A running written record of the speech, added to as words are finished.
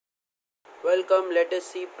Welcome. Let us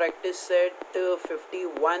see practice set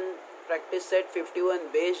 51. Practice set 51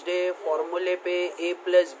 based है फॉर्मूले पे a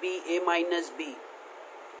plus B a minus B.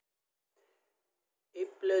 a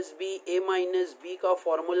plus B a minus B का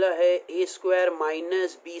formula है a square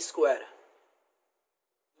minus B square.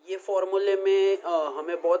 ये फॉर्मूले में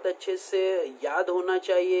हमें बहुत अच्छे से याद होना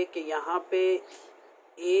चाहिए कि यहाँ पे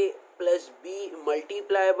a plus B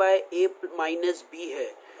multiply by a minus B है,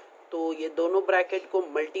 तो ये दोनों ब्रैकेट को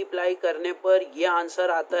मल्टीप्लाई करने पर ये आंसर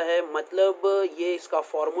आता है। मतलब ये इसका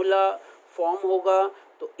फॉर्मूला फॉर्म होगा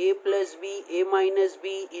तो a plus B a minus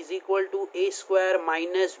B is equal to a square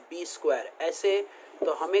minus B square. ऐसे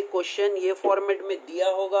तो हमें क्वेश्चन ये फॉर्मेट में दिया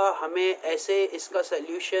होगा, हमें ऐसे इसका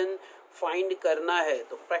सोल्यूशन फाइंड करना है।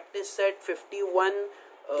 तो प्रैक्टिस सेट 51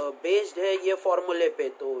 बेस्ड है ये फॉर्मूले पे।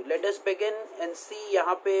 तो लेट अस बिगिन एंड सी।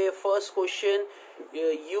 यहाँ पे first question,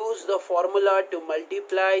 use the formula to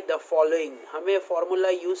multiply the following. हमें फॉर्मूला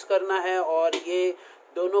यूज करना है और ये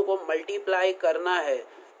दोनों को मल्टीप्लाई करना है।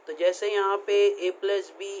 तो जैसे यहाँ पे a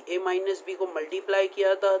plus B a minus B को मल्टीप्लाई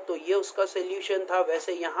किया था तो ये उसका सोल्यूशन था,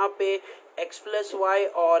 वैसे यहाँ पे x प्लस वाई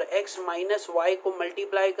और x माइनस वाई को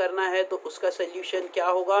मल्टीप्लाई करना है तो उसका सोल्यूशन क्या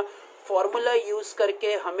होगा। फॉर्मूला यूज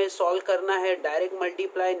करके हमें सॉल्व करना है, डायरेक्ट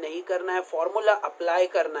मल्टीप्लाई नहीं करना है, फॉर्मूला अप्लाई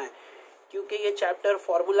करना है। क्योंकि ये चैप्टर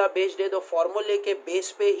फॉर्मूला बेस्ड है तो फॉर्मूले के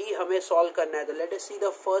बेस पे ही हमें सॉल्व करना है। तो let us see the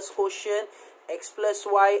first question, x plus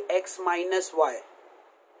Y x minus Y.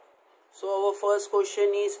 So our first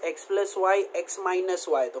question is x plus Y x minus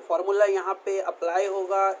Y. तो फॉर्मूला यहाँ पे अप्लाई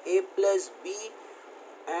होगा a plus B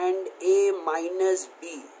and a minus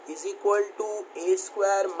B is equal to a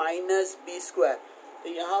square minus B square. तो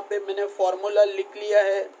यहाँ पे मैंने formula लिख लिया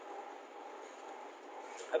है।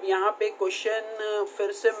 अब यहाँ पे क्वेश्चन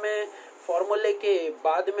फिर से मैं फॉर्मूले के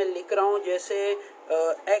बाद में लिख रहा हूँ। जैसे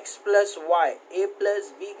x plus Y, a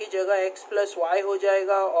plus B की जगह x प्लस वाई हो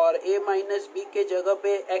जाएगा और a माइनस बी के जगह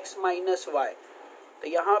पे x माइनस वाई। तो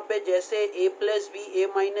यहाँ पे जैसे a plus B a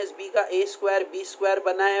minus B का a स्क्वायर b स्क्वायर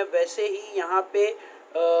बना है, वैसे ही यहाँ पे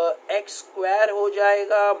x स्क्वायर हो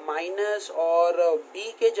जाएगा माइनस और b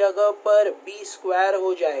के जगह पर b स्क्वायर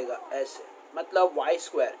हो जाएगा, ऐसे मतलब y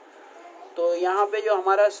स्क्वायर। तो यहाँ पे जो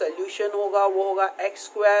हमारा सोल्यूशन होगा वो होगा x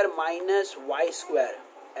square minus Y square,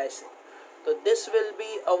 ऐसे। तो this will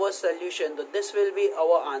be our solution, तो this will be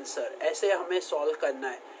our answer. ऐसे हमें सॉल्व करना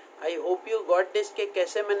है। I hope you got this के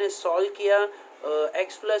कैसे मैंने सॉल्व किया।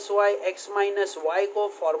 x plus Y x minus Y को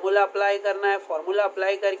फॉर्मूला अप्लाई करना है। फॉर्मूला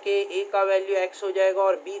अप्लाई करके a का वैल्यू x हो जाएगा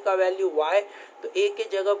और b का वैल्यू y। तो a के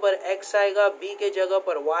जगह पर x आएगा, b के जगह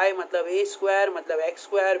पर y, मतलब a स्क्वायर मतलब x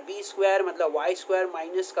स्क्वायर, b स्क्वायर मतलब y स्क्वायर,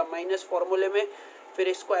 माइनस का माइनस फॉर्मूले में, फिर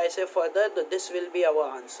इसको ऐसे फर्दर। तो this will be our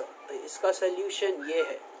answer. तो इसका सोल्यूशन ये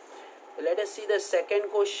है। Let us see the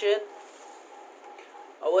second question.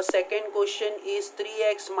 Our second question is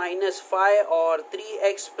 3x minus 5 और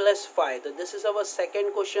 3x plus 5. तो this is our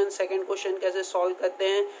second question. Second question कैसे solve करते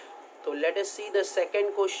हैं? तो let us see the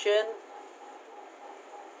second question.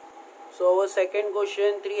 So our second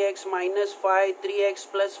question 3x minus 5, 3x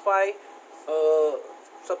plus 5.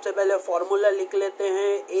 सबसे पहले formula लिख लेते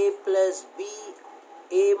हैं a plus b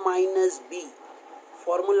a minus b.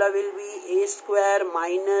 Formula will be a square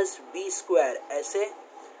minus b square, ऐसे।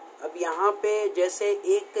 अब यहाँ पे जैसे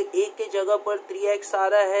एक a के जगह पर 3x आ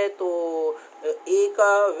रहा है तो a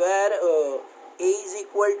का where a is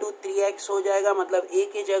equal to 3x हो जाएगा, मतलब a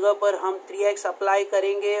के जगह पर हम 3x अप्लाई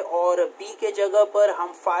करेंगे और b के जगह पर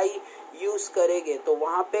हम 5 यूज करेंगे। तो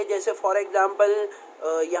वहाँ पे जैसे फॉर एग्जांपल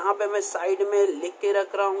यहाँ पे मैं साइड में लिख के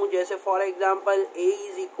रख रहा हूँ। जैसे for example a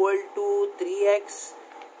is equal to 3x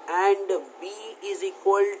and b is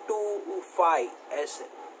equal to 5,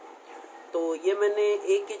 ऐसे। तो ये मैंने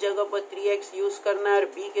a की जगह पर 3x यूज करना है और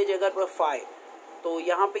b के जगह पर 5। तो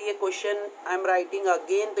यहाँ पे ये question I am writing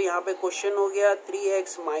again. तो यहाँ पे क्वेश्चन हो गया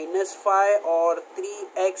 3x माइनस 5 और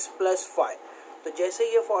 3x प्लस 5। तो जैसे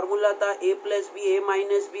ये फॉर्मूला था a plus B a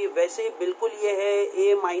minus B, वैसे बिल्कुल ये है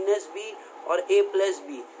a माइनस बी और a प्लस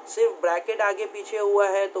बी, सिर्फ ब्रैकेट आगे पीछे हुआ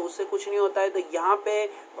है तो उससे कुछ नहीं होता है। तो यहाँ पे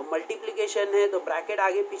मल्टीप्लिकेशन है तो ब्रैकेट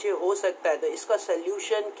आगे पीछे हो सकता है। तो इसका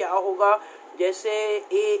सोल्यूशन क्या होगा। जैसे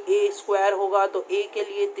a स्क्वायर होगा तो a के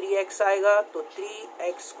लिए 3x आएगा तो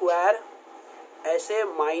 3x स्क्वायर, ऐसे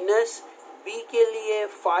माइनस b के लिए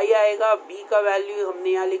 5 आएगा, b का वैल्यू हमने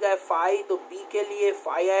यहाँ लिखा है 5 तो b के लिए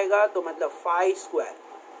 5 आएगा तो मतलब 5 स्क्वायर।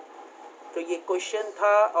 तो ये क्वेश्चन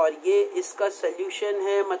था और ये इसका सोल्यूशन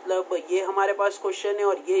है, मतलब ये हमारे पास क्वेश्चन है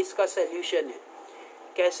और ये इसका सोल्यूशन है।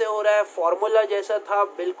 कैसे हो रहा है, फॉर्मूला जैसा था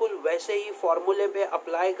बिल्कुल वैसे ही फॉर्मूले पे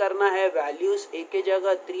अप्लाई करना है। वैल्यूज a के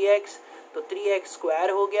जगह 3x तो 3x स्क्वायर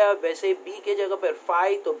हो गया, वैसे b के जगह पर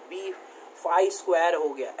 5 तो b फाइव स्क्वायर हो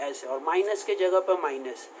गया ऐसे, और माइनस के जगह पर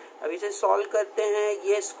माइनस। अब इसे सॉल्व करते हैं,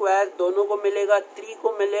 ये स्क्वायर दोनों को मिलेगा, 3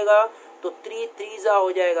 को मिलेगा तो 3 3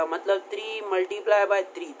 हो जाएगा, मतलब 3 मल्टीप्लाई बाय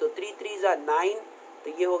 3, तो 3 3 9,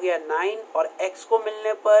 तो ये हो गया 9, और x को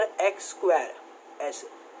मिलने पर x स्क्वायर ऐसे,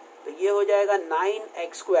 तो ये हो जाएगा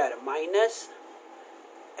 9x स्क्वायर माइनस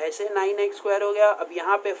ऐसे 9x स्क्वायर हो गया। अब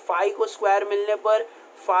यहाँ पे 5 को स्क्वायर मिलने पर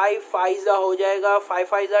 5 5 हो जाएगा, 5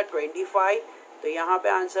 5 25, तो यहाँ पे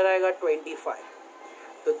आंसर आएगा 25।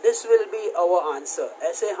 तो this will be our answer.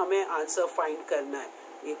 ऐसे हमें आंसर फाइंड करना है।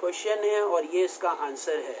 ये क्वेश्चन है और ये इसका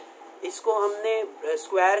आंसर है। इसको हमने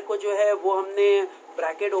स्क्वायर को जो है वो हमने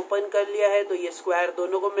ब्रैकेट ओपन कर लिया है, तो ये स्क्वायर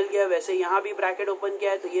दोनों को मिल गया। वैसे यहाँ भी ब्रैकेट ओपन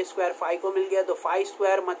किया है तो ये स्क्वायर 5 को मिल गया, तो 5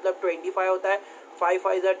 स्क्वायर मतलब 25 होता है, 5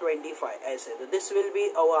 5 25 ऐसे। तो this will be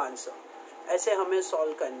our answer. ऐसे हमें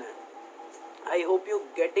सॉल्व करना है। I hope you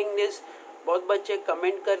getting this. बहुत बच्चे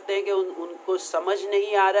कमेंट करते हैं कि उनको समझ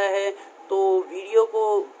नहीं आ रहा है, तो वीडियो को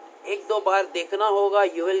 1-2 बार देखना होगा,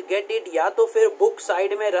 यू विल गेट इट। या तो फिर बुक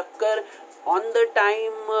साइड में रखकर ऑन द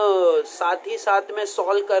टाइम साथ ही साथ में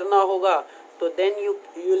सॉल्व करना होगा, तो then you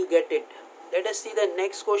will get it. Let us see the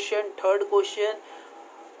next question, third question.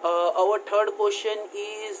 Our third question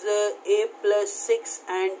is a plus 6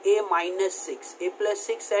 and a minus 6. A plus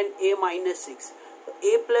 6 and a minus 6. तो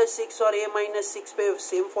a plus 6 और a minus 6 पे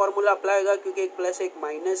same formula apply होगा, क्योंकि एक plus एक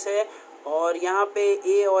minus है, और यहाँ पे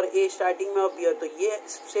a और a स्टार्टिंग में भी है, तो ये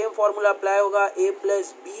सेम फॉर्मूला अप्लाई होगा a plus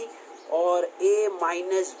b और a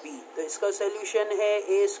minus b। तो इसका सोल्यूशन है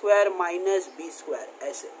a square minus b square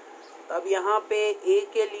ऐसे। अब यहाँ पे a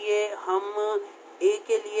के लिए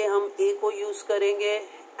हम a को यूज करेंगे,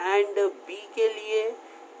 एंड b के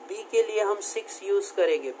लिए हम 6 यूज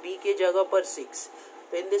करेंगे, b के जगह पर 6।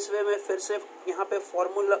 तो इन दिस वे मैं फिर से यहाँ पे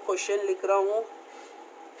फॉर्मूला क्वेश्चन लिख रहा हूँ,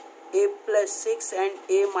 a plus 6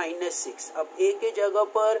 and a minus 6। अब a के जगह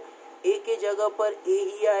पर a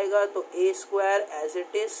ही आएगा, तो a square as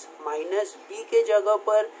it is, minus b के जगह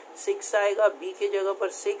पर 6 आएगा, b के जगह पर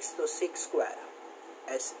 6, तो 6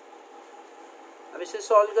 स्क्वायर ऐसे। अब इसे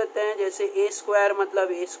सॉल्व करते हैं। जैसे a स्क्वायर मतलब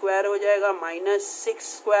a स्क्वायर हो जाएगा, माइनस 6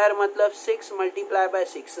 स्क्वायर मतलब 6 मल्टीप्लाई बाय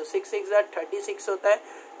 6, तो 6 6 36 होता है,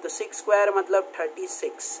 तो 6 स्क्वायर मतलब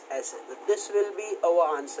 36 ऐसे। तो this will be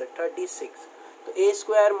our answer 36। तो a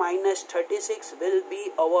square minus 36 will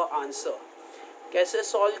be our answer. कैसे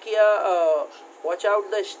सॉल्व किया? Watch out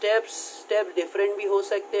the steps different भी हो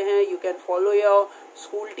सकते हैं। You can follow your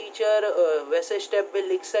school teacher, वैसे स्टेप पे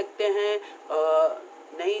लिख सकते हैं,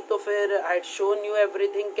 नहीं तो फिर I had shown you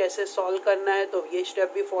everything कैसे सॉल्व करना है, तो ये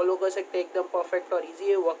स्टेप भी फॉलो कर सकते हैं। एकदम परफेक्ट और इजी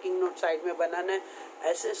है। वर्किंग नोट साइड में बनाना है,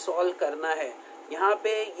 ऐसे सॉल्व करना है। यहाँ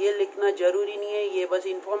पे ये लिखना जरूरी नहीं है, ये बस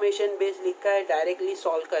इंफॉर्मेशन बेस लिखा है, डायरेक्टली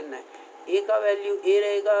सॉल्व करना है। a का वैल्यू a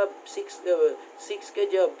रहेगा, 6 के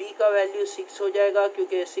जगह b का वैल्यू 6 हो जाएगा,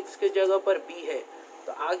 क्योंकि 6 के जगह पर b है।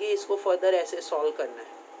 तो आगे इसको फर्दर ऐसे सॉल्व करना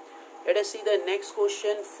है। Let us see the next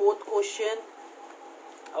question, fourth question.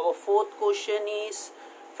 अब fourth question is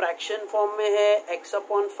fraction form में है,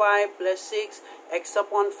 x/5 प्लस 6,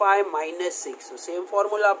 x/5 माइनस 6। तो same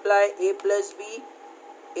formula apply, a plus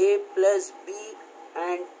b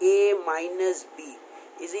and a minus b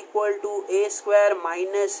is equal to a square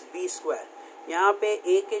minus b square. यहाँ पे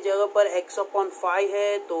a के जगह पर x/5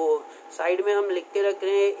 है, तो साइड में हम लिख के रख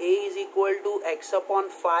रहे हैं a is equal to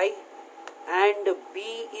x/5 and b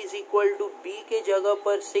is equal to b के जगह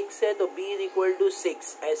पर 6 है, तो b इज इक्वल टू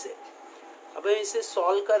 6 ऐसे। अब इसे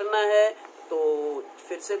सॉल्व करना है, तो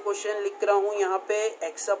फिर से क्वेश्चन लिख रहा हूँ यहाँ पे,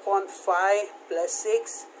 x/5 प्लस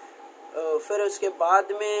 6, फिर उसके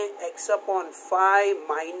बाद में x/5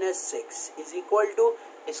 minus 6 is equal to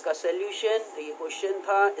इसका सोल्यूशन। तो ये क्वेश्चन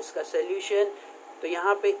था, इसका सोल्यूशन। तो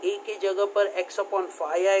यहाँ पे a के जगह पर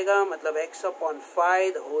x/5 आएगा, मतलब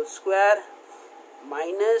x/5 the whole square,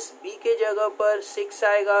 minus b के जगह पर 6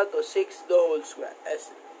 आएगा, तो 6 द होल स्क्वायर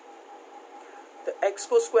ऐसे। तो x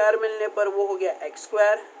को स्क्वायर मिलने पर वो हो गया x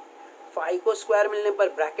स्क्वायर, 5 को स्क्वायर मिलने पर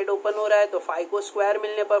ब्रैकेट ओपन हो रहा है, तो 5 को स्क्वायर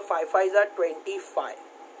मिलने पर 5 5 25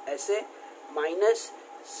 ऐसे, माइनस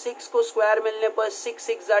 6 को स्क्वायर मिलने पर 6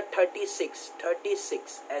 6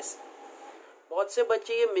 36 ऐसे। बहुत से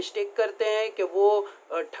बच्चे ये मिस्टेक करते हैं कि वो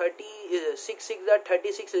 6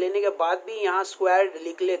 36 लेने के बाद भी यहाँ स्क्वायर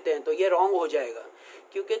लिख लेते हैं, तो ये रॉन्ग हो जाएगा,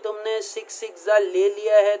 क्योंकि तुमने 6 6 ले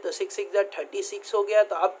लिया है, तो 6 6 36 हो गया।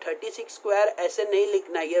 तो अब 36 स्क्वायर ऐसे नहीं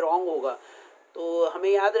लिखना, ये रॉन्ग होगा। तो हमें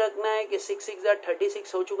याद रखना है कि 6 6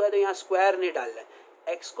 36 हो चुका है, तो यहाँ स्क्वायर नहीं डालना है।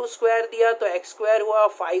 x को स्क्वायर दिया तो x स्क्वायर हुआ,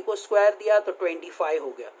 5 को स्क्वायर दिया तो 25 हो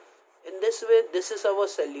गया। In this way this is our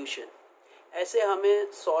solution. ऐसे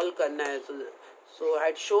हमें सॉल्व करना है। सो I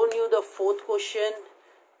had shown you the fourth question,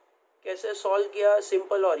 कैसे सॉल्व किया,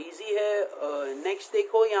 सिंपल और इजी है। नेक्स्ट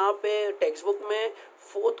देखो यहाँ पे टेक्स्ट बुक में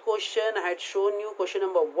fourth question had shown you question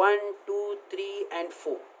number 1, 2, 3 and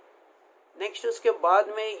 4। Next उसके बाद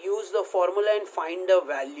में use the formula and find the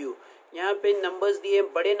value. यहाँ पे नंबर्स दिए,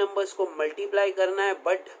 बड़े नंबर्स को मल्टीप्लाई करना है,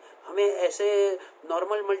 बट हमें ऐसे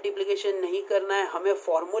नॉर्मल मल्टीप्लिकेशन नहीं करना है, हमें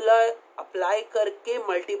फॉर्मूला अप्लाई करके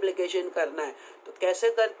मल्टीप्लिकेशन करना है। तो कैसे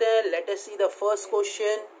करते हैं, let us see the first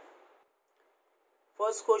question.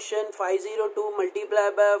 First question 502 multiply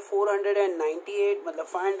by 498, मतलब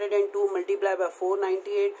 502 मल्टीप्लाई बाय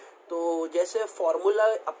 498। तो जैसे फॉर्मूला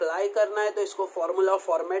अप्लाई करना है तो इसको फॉर्मूला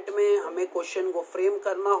फॉर्मेट में हमें क्वेश्चन को फ्रेम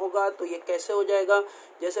करना होगा। तो ये कैसे हो जाएगा,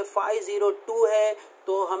 जैसे 502 है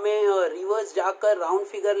तो हमें रिवर्स जाकर राउंड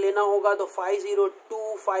फिगर लेना होगा। तो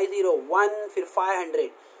 502, 501 फिर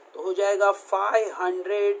 500, तो हो जाएगा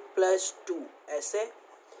 500 प्लस 2 ऐसे।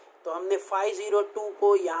 तो हमने 502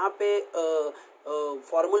 को यहाँ पे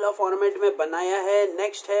फॉर्मूला फॉर्मेट में बनाया है।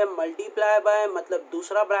 नेक्स्ट है मल्टीप्लाई बाय, मतलब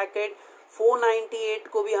दूसरा ब्रैकेट 498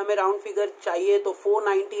 को भी हमें राउंड फिगर चाहिए, तो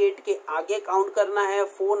 498 के आगे काउंट करना है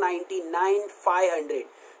 499, 500।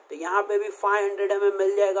 तो यहाँ पे भी 500 हमें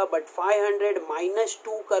मिल जाएगा, बट 500 माइनस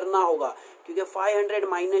 2 करना होगा, क्योंकि 500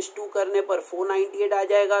 माइनस 2 करने पर 498 आ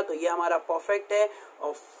जाएगा। तो ये हमारा परफेक्ट है।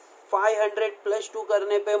 और 500 प्लस 2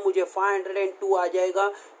 करने पे मुझे 502 आ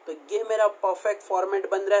जाएगा। तो ये मेरा परफेक्ट फॉर्मेट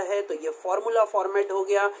बन रहा है। तो ये फॉर्मूला फॉर्मेट हो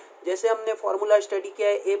गया। जैसे हमने फॉर्मूला स्टडी किया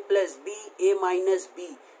है a plus B, A minus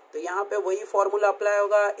B, तो यहाँ पे वही फॉर्मूला अप्लाई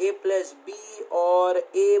होगा, a प्लस बी और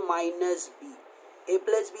a minus B. a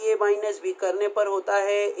plus B, A minus B करने पर होता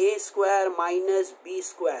है a square minus B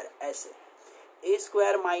square, ऐसे a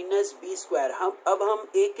square minus B square. अब हम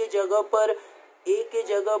a के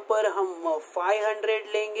जगह पर हम 500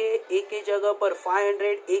 लेंगे, a के जगह पर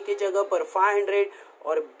 500, a के जगह पर 500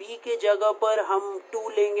 और b के जगह पर हम 2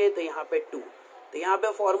 लेंगे, तो यहाँ पे 2। तो यहाँ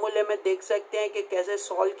पे फॉर्मूले में देख सकते हैं कि कैसे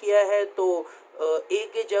सॉल्व किया है। तो a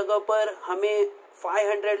के जगह पर हमें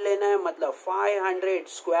 500 लेना है, मतलब 500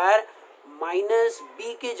 स्क्वायर माइनस b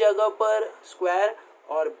के जगह पर स्क्वायर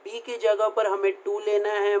और b के जगह पर हमें 2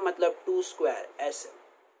 लेना है, मतलब 2 स्क्वायर। ऐसे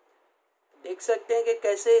देख सकते हैं कि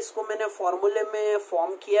कैसे इसको मैंने फॉर्मूले में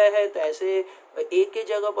फॉर्म किया है। तो ऐसे a के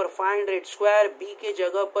जगह पर 500 स्क्वायर, b के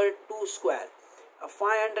जगह पर 2 स्क्वायर। अब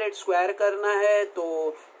 500 स्क्वायर करना है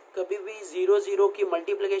तो कभी भी 0 0 की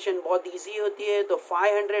मल्टीप्लिकेशन बहुत इजी होती है। तो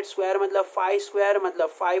 500 स्क्वायर मतलब 5 स्क्वायर, मतलब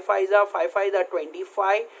 5 5 जा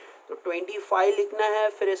 25, तो 25 लिखना है।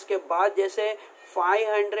 फिर इसके बाद जैसे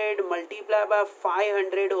 500 मल्टीप्लाई बाय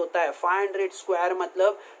 500 होता है, 500 स्क्वायर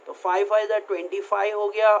मतलब, तो 5 5 जा 25 हो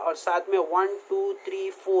गया और साथ में 1 2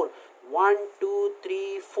 3 4 1 2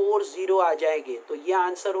 3 4 0 आ जाएंगे। तो ये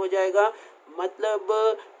आंसर हो जाएगा, मतलब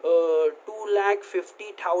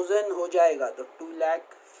 2,50,000 हो जाएगा। तो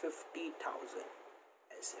 2,50,000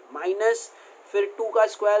 ऐसे, माइनस फिर 2 का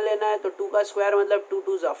स्क्वायर लेना है, तो 2 का स्क्वायर मतलब 2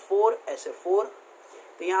 2 जा 4, ऐसे 4।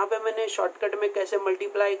 तो यहाँ पे मैंने शॉर्टकट में कैसे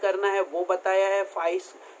मल्टीप्लाई करना है वो बताया है।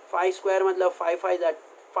 5 स्क्वायर मतलब 5 5 जा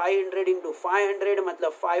 500 इंटू 500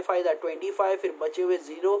 मतलब 5 5 जा 25, फिर बचे हुए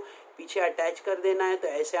 0 पीछे अटैच कर देना है। तो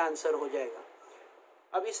ऐसे आंसर हो जाएगा।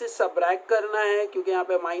 अब इसे सबट्रैक्ट करना है, क्योंकि यहाँ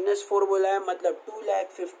पे -4 बोला है, मतलब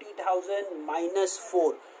 2,50,000 माइनस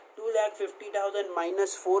 4, 2,50,000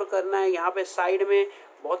 माइनस 4 करना है। यहाँ पे साइड में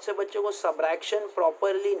बहुत से बच्चों को सबट्रैक्शन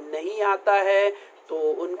प्रॉपरली नहीं आता है, तो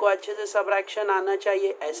उनको अच्छे से सबट्रैक्शन आना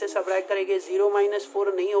चाहिए। ऐसे सबट्रैक्ट करेंगे, 0 माइनस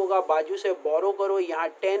 4 नहीं होगा, बाजू से बोरो करो। यहाँ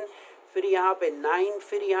 10, फिर यहाँ पे 9,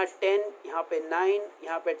 फिर यहाँ 10, यहाँ पे 9,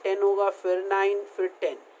 यहाँ पे 10 होगा, फिर 9, फिर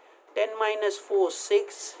 10, 10 माइनस 4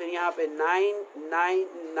 6, फिर यहाँ पे 9 9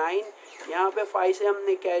 9, यहाँ पे 5 से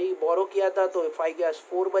हमने कैरी बोरो किया था, तो 5 के पास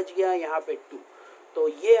 4 बच गया, यहाँ पे 2। तो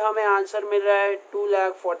ये हमें आंसर मिल रहा है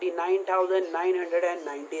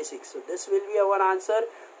 2,49,996। So this will be our answer,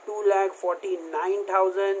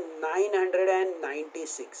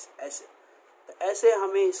 2,49,996 ऐसे। तो ऐसे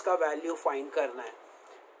हमें इसका वैल्यू फाइंड करना है।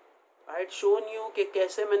 आई हैड शोन यू कि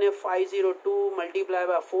कैसे मैंने 502 मल्टीप्लाई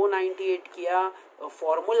बाय 498 किया,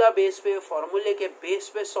 फॉर्मूला बेस पे, फॉर्मूले के बेस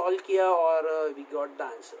पे सॉल्व किया और वी गॉट द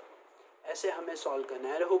आंसर। ऐसे हमें सॉल्व करना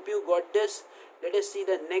है। I hope you got this. Let us see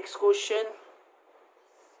the next question.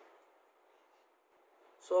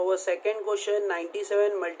 So our second question,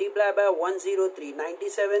 97 multiply by 103।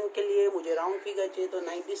 97 के लिए मुझे राउंड फिगर चाहिए, तो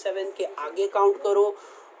 97 के आगे काउंट करो,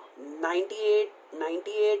 98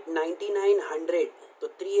 98 99 100, तो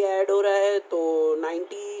 3 ऐड हो रहा है, तो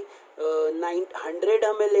 100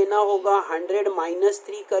 हमें लेना होगा। 100 माइनस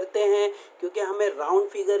 3 करते हैं, क्योंकि हमें राउंड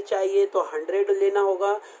फिगर चाहिए, तो 100 लेना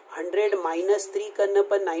होगा। 100 माइनस 3 करने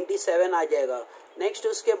पर 97 आ जाएगा। नेक्स्ट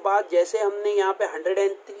उसके बाद जैसे हमने यहाँ पे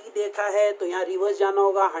 103 देखा है, तो यहाँ रिवर्स जाना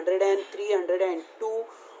होगा, 103 102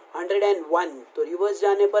 101, तो रिवर्स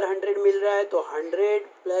जाने पर 100 मिल रहा है, तो 100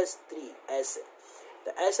 प्लस 3 ऐसे।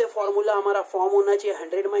 तो ऐसे फॉर्मूला हमारा फॉर्म होना चाहिए।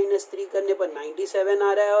 100 माइनस 3 करने पर 97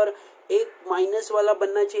 आ रहा है, और एक माइनस वाला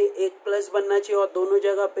बनना चाहिए, एक प्लस बनना चाहिए, और दोनों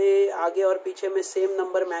जगह पे आगे और पीछे में सेम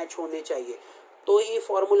नंबर मैच होने चाहिए, तो ही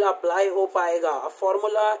फॉर्मूला अप्लाई हो पाएगा। अब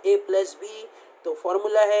फॉर्मूला ए प्लस बी, तो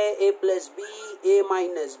फॉर्मूला है ए plus B A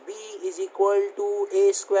minus B is equal to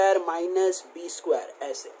A square minus B square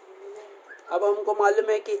ऐसे। अब हमको मालूम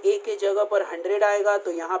है कि ए के जगह पर 100 आएगा,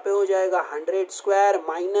 तो यहाँ पे हो जाएगा 100 स्क्वायर,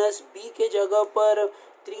 माइनस बी के जगह पर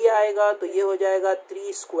 3 आएगा, तो ये हो जाएगा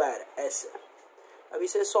 3 स्क्वायर ऐसे। अब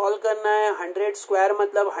इसे सॉल्व करना है। 100 स्क्वायर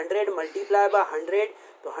मतलब 100 मल्टीप्लाई बाय 100,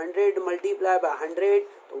 तो 100 मल्टीप्लाई बाय 100,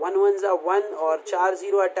 तो 1 1 जा 1 और 4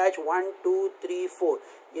 0 अटैच 1 2 3 4।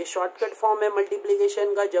 ये शॉर्टकट फॉर्म है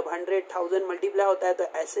मल्टीप्लिकेशन का। जब 100,000 मल्टीप्लाई होता है तो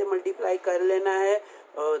ऐसे मल्टीप्लाई कर लेना है।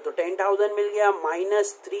 तो 10,000 मिल गया,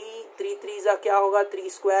 माइनस 3 3 जा क्या होगा, 3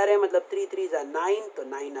 स्क्वायर है मतलब 3 3 जा 9, तो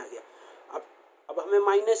 9 आ गया। अब हमें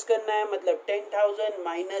माइनस करना है, मतलब 10,000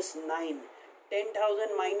 माइनस 9,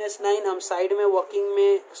 10,000 माइनस 9 हम साइड में वर्किंग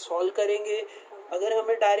में सॉल्व करेंगे। अगर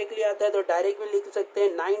हमें डायरेक्टली आता है तो डायरेक्ट भी लिख सकते हैं,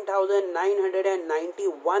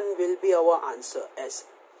 9,991 विल बी आवर आंसर ऐसे।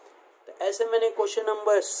 तो ऐसे मैंने क्वेश्चन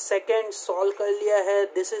नंबर 2 सॉल्व कर लिया है।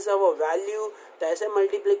 This is our value. तो ऐसे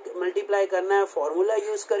मल्टीप्लाई करना है फॉर्मूला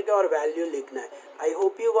यूज करके और वैल्यू लिखना है। I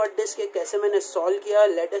hope you got this कि कैसे मैंने सॉल्व किया।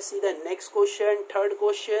 Let us see the next question,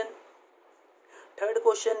 third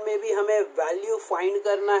question में भी हमें वैल्यू फाइंड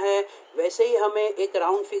करना है। वैसे ही हमें एक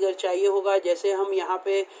राउंड फिगर चाहिए होगा। जैसे हम यहाँ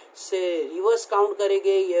पे से रिवर्स काउंट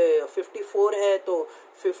करेंगे, ये 54 है तो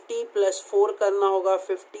 50 प्लस 4 करना होगा,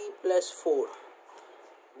 50 प्लस 4।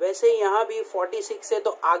 वैसे यहाँ भी 46 है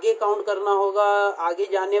तो आगे काउंट करना होगा। आगे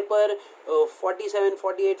जाने पर 47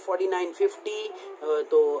 48 49 50,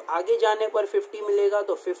 तो आगे जाने पर 50 मिलेगा,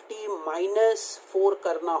 तो 50 माइनस 4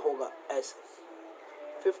 करना होगा ऐसे।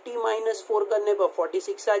 50 माइनस 4 करने पर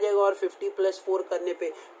 46 आ जाएगा, और 50 प्लस 4 करने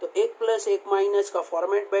पे तो 1 प्लस 1 माइनस का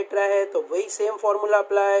फॉर्मेट बैठ रहा है। तो वही same formula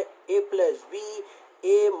apply, A plus B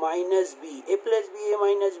A minus B, A plus B A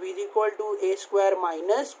minus B is equal to A square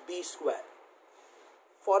minus B square.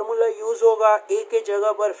 Formula use होगा, ए के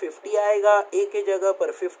जगह पर 50 आएगा, ए के जगह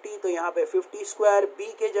पर 50, तो यहाँ पे 50 स्क्वायर,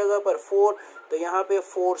 बी के जगह पर 4, तो यहाँ पे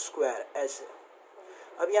 4 स्क्वायर ऐसे।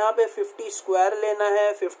 अब यहाँ पे 50 स्क्वायर लेना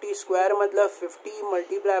है। 50 स्क्वायर मतलब 50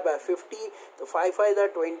 मल्टीप्लाई बाय 50, तो 5 5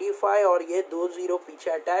 25, और ये 2 0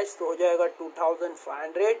 पीछे अटैच, तो हो जाएगा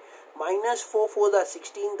 2500 माइनस 4 4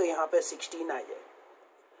 16, तो यहाँ पे 16 आ जाएगा।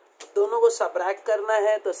 दोनों को सबट्रैक्ट करना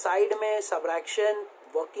है, तो साइड में सबट्रैक्शन,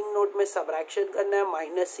 वर्किंग नोट में सबट्रैक्शन करना है,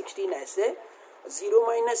 माइनस 16 ऐसे। 0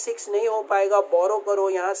 माइनस 6 नहीं हो पाएगा, बोरो करो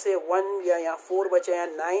यहाँ से 1, या यहाँ 4 बचे, यहाँ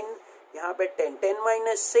 9, यहाँ पे 10 10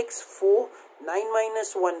 माइनस 6 4, 9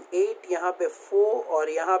 माइनस 1 8, यहाँ पे 4, और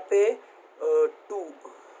यहाँ पे 2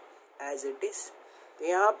 एज इट इज। तो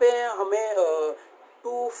यहाँ पे हमें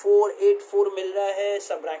 2484 मिल रहा है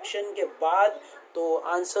सबट्रैक्शन के बाद, तो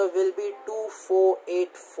आंसर विल बी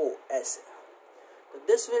 2484 ऐसे। तो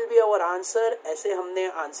this will be our answer. ऐसे हमने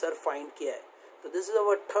आंसर फाइंड किया है। तो this is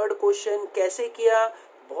our third question. कैसे किया,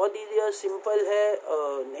 बहुत इजी और सिंपल है।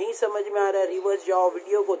 नहीं समझ में आ रहा है, रिवर्स जाओ,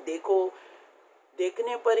 वीडियो को देखो,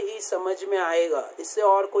 देखने पर ही समझ में आएगा। इससे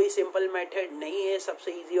और कोई सिंपल मेथड नहीं है,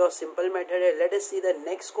 सबसे इजी और सिंपल मेथड है। Let us see the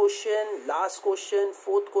next question, last question,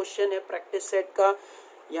 fourth question है प्रैक्टिस सेट का।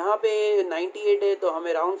 यहाँ पे 98 है तो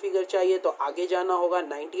हमें राउंड फिगर चाहिए, तो आगे जाना होगा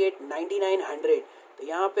 98 99 100, तो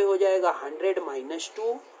यहाँ पे हो जाएगा 100 माइनस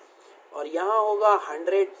 2, और यहाँ होगा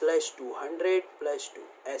 100 प्लस 2 100 प्लस 2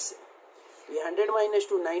 ऐसे। ये 100 माइनस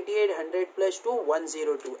 2 98, 100 प्लस 2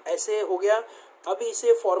 102 ऐसे हो गया। अब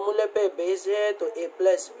इसे फॉर्मूले पे बेस्ड है, तो ए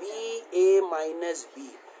प्लस बी ए माइनस बी,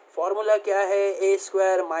 फॉर्मूला क्या है, ए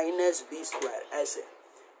स्क्वायर माइनस बी स्क्वायर ऐसे।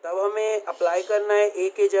 तब हमें अप्लाई करना है, ए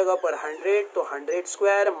के जगह पर 100, तो 100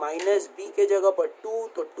 स्क्वायर, माइनस बी के जगह पर 2,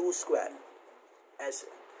 तो 2 स्क्वायर ऐसे।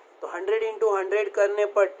 तो 100 इंटू 100 करने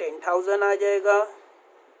पर 10,000 आ जाएगा,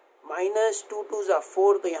 माइनस 2 2 जा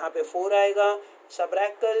 4, तो यहाँ पे 4 आएगा।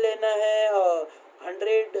 सबट्रैक्ट कर लेना है,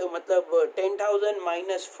 100 मतलब 10,000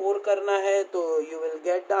 माइनस 4 करना है, तो you will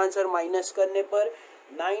get the answer. Minus करने पर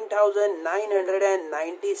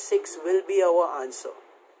 9,996 will be our answer.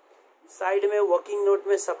 Side में वर्किंग नोट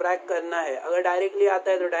में सबट्रैक्ट करना है। अगर डायरेक्टली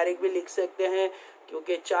आता है तो डायरेक्ट भी लिख सकते हैं,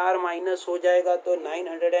 क्योंकि 4 माइनस हो जाएगा तो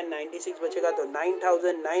 996 बचेगा, तो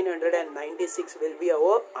 9,996 will be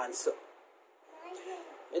our answer.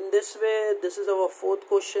 In this way this is our fourth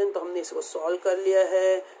question. तो हमने इसको सॉल्व कर लिया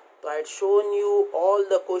है। तो I had shown you all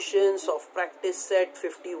the questions of practice set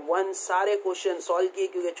 51। सारे क्वेश्चन सॉल्व किए,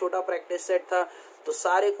 क्योंकि छोटा प्रैक्टिस सेट था तो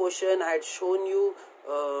सारे question I had shown you.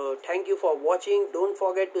 Thank you for watching. Don't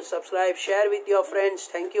forget to subscribe, share with your friends.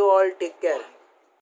 Thank you all. Take care.